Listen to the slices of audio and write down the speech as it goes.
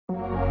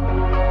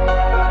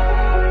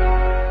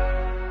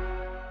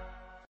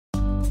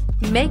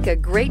Make a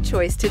great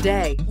choice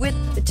today with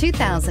the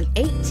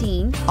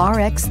 2018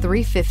 RX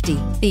 350.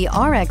 The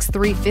RX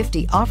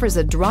 350 offers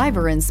a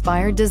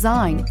driver-inspired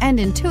design and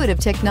intuitive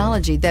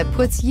technology that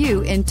puts you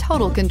in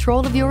total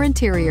control of your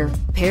interior.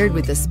 Paired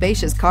with a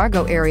spacious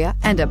cargo area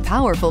and a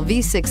powerful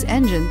V6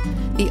 engine,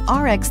 the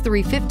RX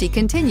 350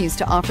 continues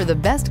to offer the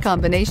best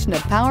combination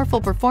of powerful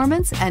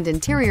performance and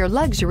interior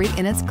luxury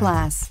in its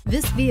class.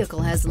 This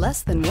vehicle has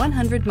less than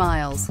 100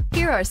 miles.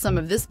 Here are some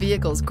of this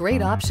vehicle's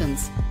great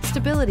options: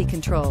 stability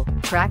control,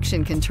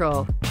 traction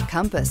control,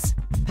 compass,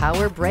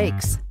 power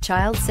brakes,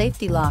 child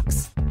safety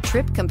locks,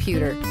 trip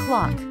computer,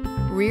 clock,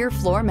 rear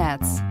floor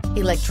mats,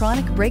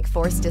 electronic brake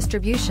force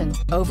distribution,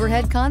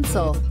 overhead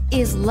console.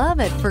 Is love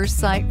at first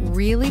sight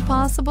really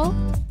possible?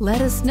 Let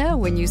us know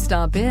when you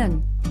stop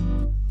in.